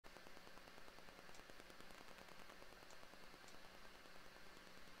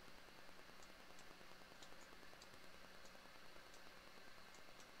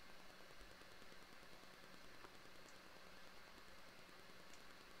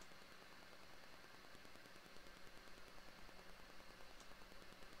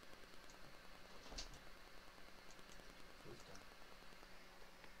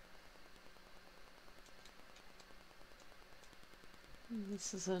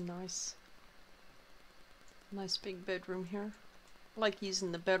This is a nice big bedroom here. I like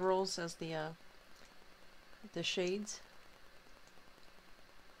using the bedrolls as the shades.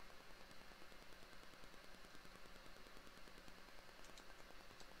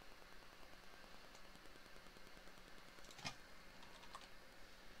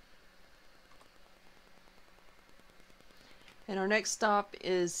 And our next stop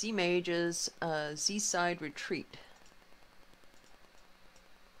is Z-Mage's Z-Side Retreat.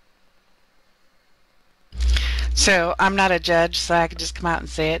 So I'm not a judge, so I could just come out and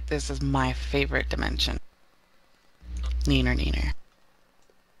say it. This is my favorite dimension. Neener, neener.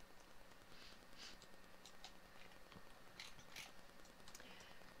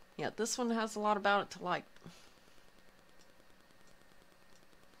 Yeah, this one has a lot about it to like.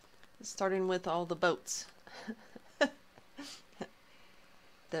 Starting with all the boats.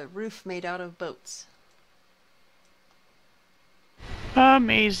 The roof made out of boats.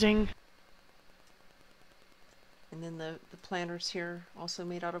 Amazing. And then the planters here also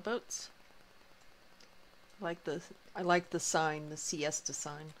made out of boats. I like the sign, the siesta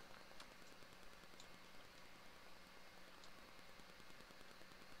sign.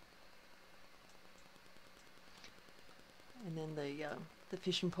 And then the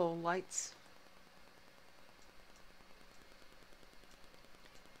fishing pole lights.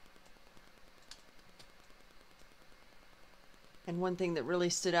 And one thing that really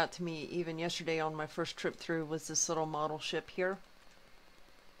stood out to me even yesterday on my first trip through was this little model ship here.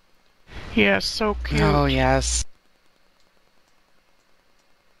 Yes, so cute. Oh, yes.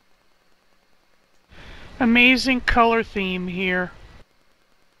 Amazing color theme here.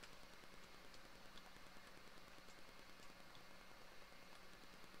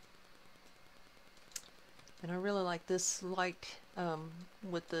 And I really like this light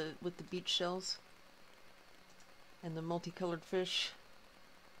with the beach shells and the multicolored fish.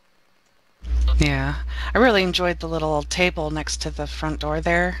 Yeah. I really enjoyed the little table next to the front door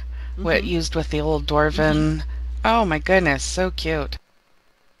there. What used with the old dwarven. Oh my goodness, so cute.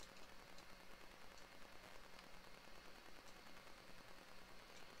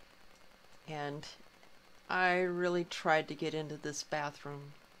 And I really tried to get into this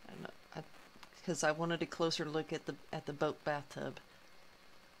bathroom, and because I wanted a closer look at the boat bathtub.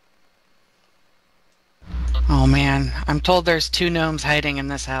 Oh man, I'm told there's 2 gnomes hiding in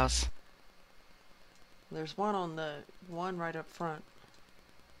this house. There's one right up front.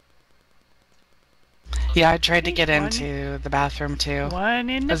 Yeah, I tried to get into the bathroom too. One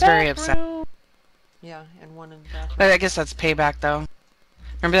in the I was very upset. Yeah, and one in the bathroom. I guess that's payback though.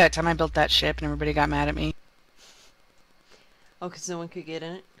 Remember that time I built that ship and everybody got mad at me? Oh, because no one could get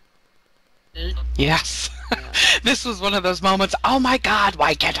in it? Yes. Yeah. This was one of those moments. Oh my god,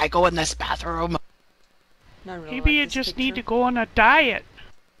 why can't I go in this bathroom? Really Maybe you just need to go on a diet.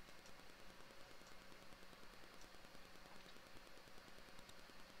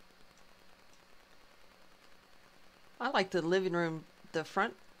 I like the living room,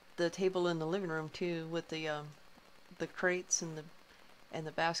 the table in the living room too, with the crates and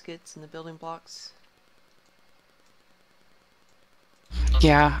the baskets and the building blocks.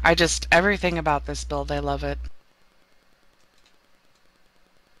 Yeah, everything about this build, I love it.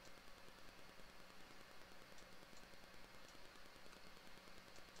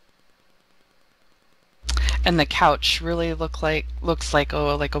 And the couch really looks like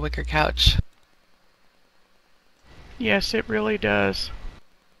a wicker couch. Yes, it really does.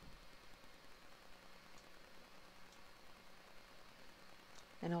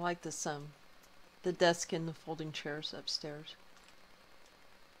 And I like this the desk and the folding chairs upstairs.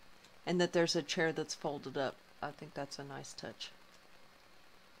 And that there's a chair that's folded up. I think that's a nice touch.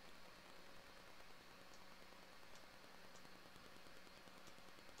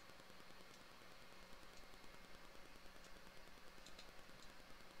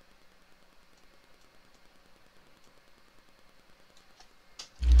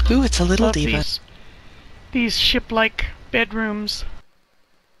 Ooh, it's a little Love diva. These ship-like bedrooms.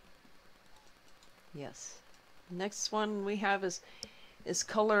 Yes. Next one we have is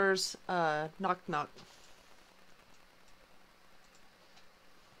Colors Knock Knock.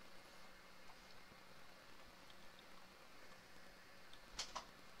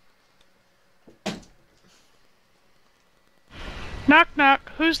 Knock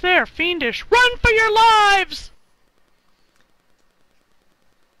knock, who's there? Fiendish, run for your lives!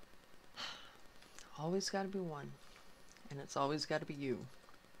 Always gotta be one. And it's always gotta be you.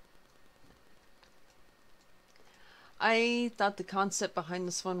 I thought the concept behind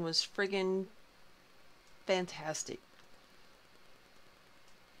this one was friggin' fantastic.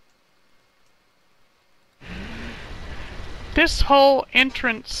 This whole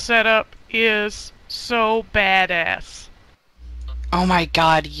entrance setup is so badass. Oh my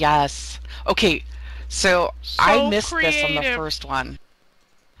god, yes. Okay, so I So missed this on the creative. first one.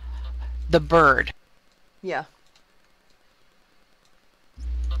 The bird. Yeah.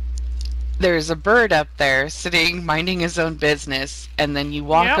 There's a bird up there sitting, minding his own business, and then you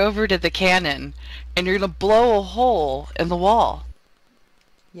walk Yep. over to the cannon, and you're gonna blow a hole in the wall.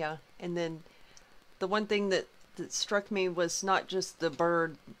 Yeah. And then the one thing that struck me was not just the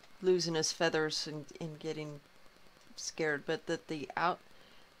bird losing his feathers and getting scared, but that the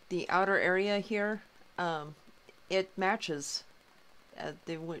outer area here, it matches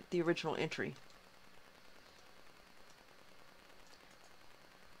the original entry.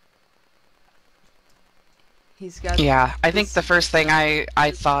 He's got Yeah, I think this- the first thing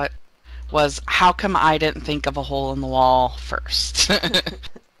I thought was, how come I didn't think of a hole in the wall first?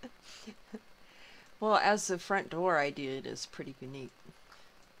 Well, as the front door idea, it is pretty unique.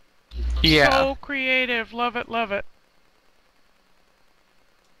 Yeah. So creative. Love it, love it.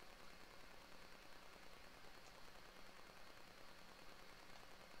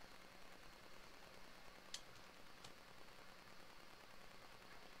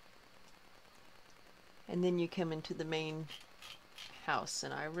 And then you come into the main house,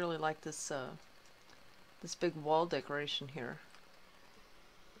 and I really like this this big wall decoration here.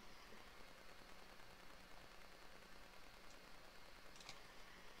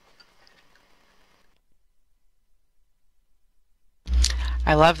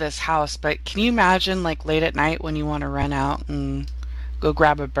 I love this house, but can you imagine, like, late at night when you want to run out and go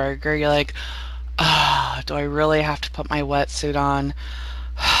grab a burger? You're like, ah, do I really have to put my wetsuit on?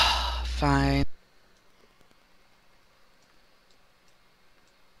 Fine.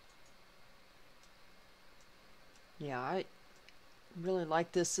 Yeah, I really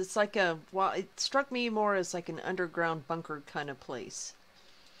like this. It's like a, well, it struck me more as like an underground bunker kind of place.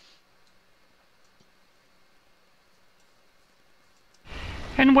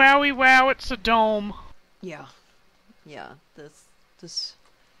 And wowie wow, it's a dome. Yeah. Yeah, this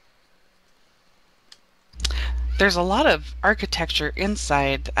There's a lot of architecture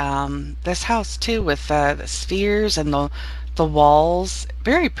inside this house too, with the spheres and the walls.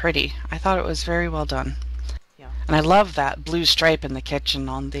 Very pretty. I thought it was very well done. Yeah. And I love that blue stripe in the kitchen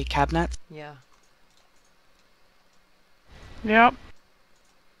on the cabinets. Yeah. Yep.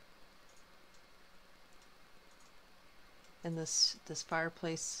 And this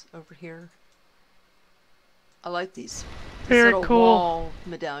fireplace over here. I like these Very little cool. wall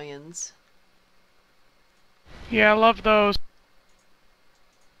medallions. Yeah, I love those.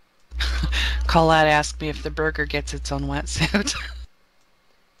 Colette asked me if the burger gets its own wetsuit.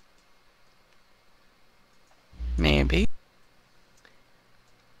 Maybe.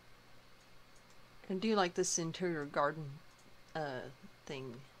 And do you like this interior garden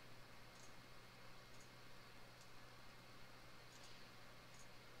thing?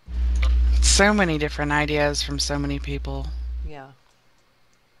 So many different ideas from so many people. Yeah.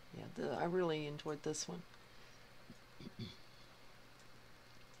 Yeah, I really enjoyed this one.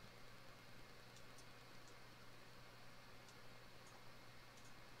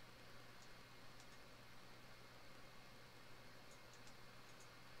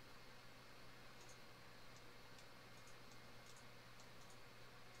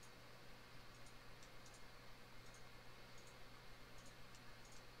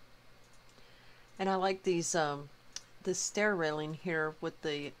 And I like these the stair railing here with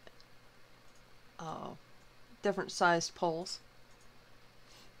the different sized poles.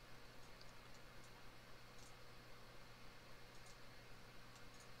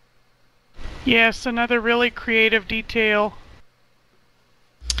 Yes, another really creative detail.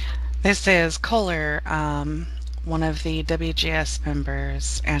 This is Kohler, one of the WGS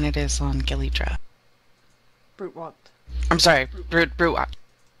members, and it is on Gilidra. Brute walked. I'm sorry, Brewat.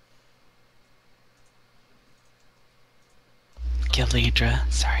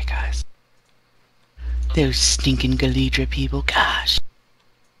 Gilidra. Sorry, guys. Those stinking Gilidra people. Gosh.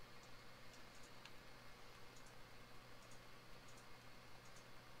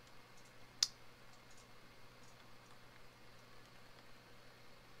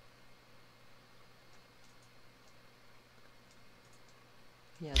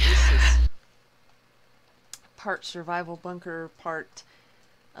 Yeah, this is part survival bunker, part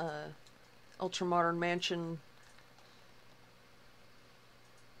ultra modern mansion.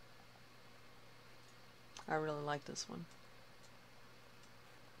 I really like this one.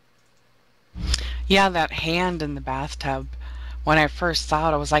 Yeah, that hand in the bathtub. When I first saw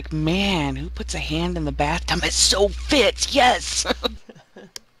it, I was like, man, who puts a hand in the bathtub? It so fits, yes!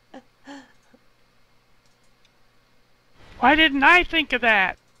 Why didn't I think of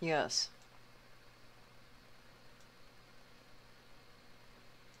that? Yes.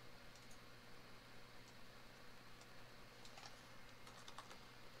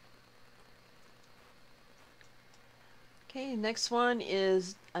 Okay, next one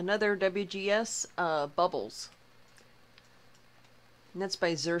is another WGS, Bubbles. And that's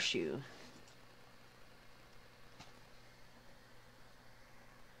by Zershu.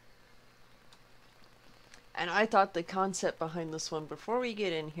 And I thought the concept behind this one, before we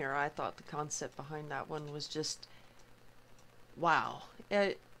get in here, I thought the concept behind that one was just, wow.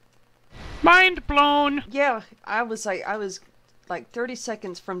 Mind blown. Yeah, I was like 30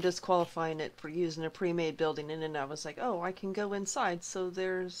 seconds from disqualifying it for using a pre-made building, and then I was like, oh, I can go inside, so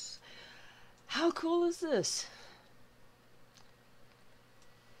there's... How cool is this?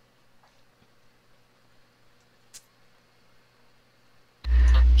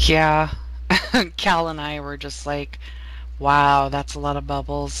 Yeah. Cal and I were just like, wow, that's a lot of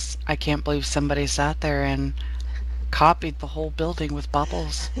bubbles. I can't believe somebody sat there and copied the whole building with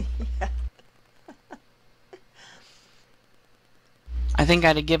bubbles. Yeah. I think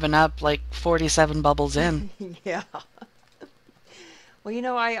I'd have given up like 47 bubbles in. Yeah. Well, you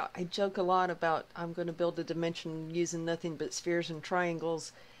know, I joke a lot about I'm going to build a dimension using nothing but spheres and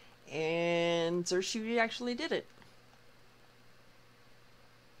triangles, and Zershu actually did it.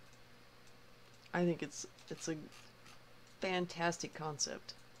 I think it's a fantastic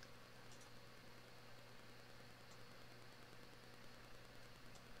concept.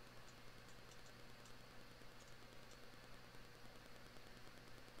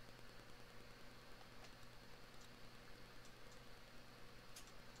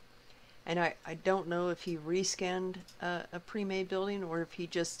 And I don't know if he rescanned a pre-made building or if he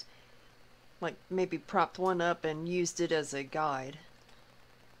just like maybe propped one up and used it as a guide.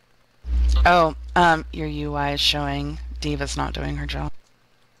 Oh, your UI is showing Diva's not doing her job.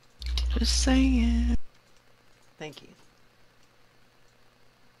 Just saying. Thank you.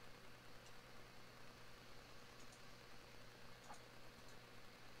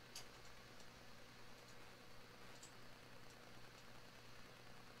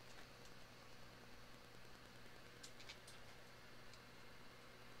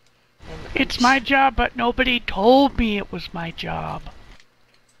 It's my job, but nobody told me it was my job.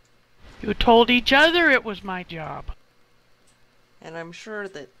 You told each other it was my job. And I'm sure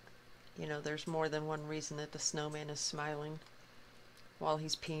that, you know, there's more than one reason that the snowman is smiling while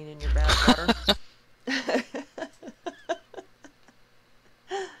he's peeing in your bathwater.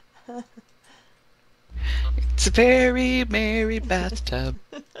 It's a very merry bathtub.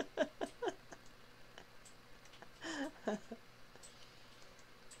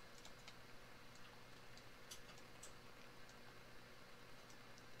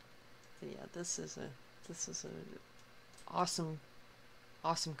 Yeah, this is a awesome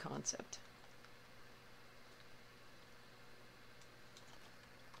concept.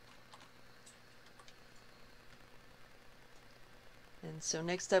 And so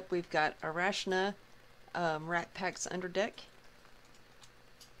next up we've got Arachna, Rat Pack's Underdeck.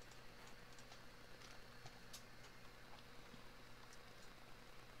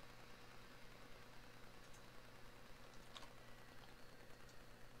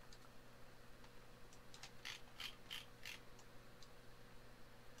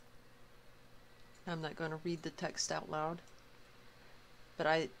 I'm not going to read the text out loud, but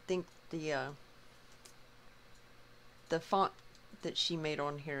I think the font that she made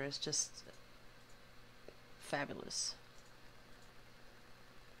on here is just fabulous.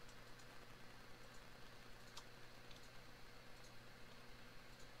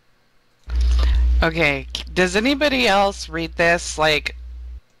 Okay, does anybody else read this like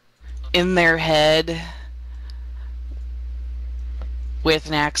in their head with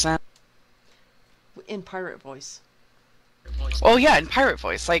an accent? In pirate voice. Oh yeah, in pirate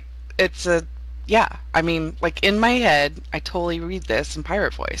voice. Like it's a yeah. I mean, like in my head, I totally read this in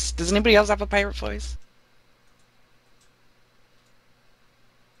pirate voice. Does anybody else have a pirate voice?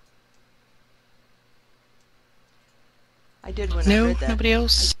 I did when I No, read that. nobody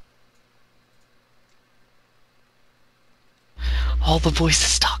else. All the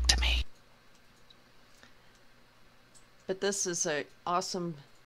voices talk to me. But this is a awesome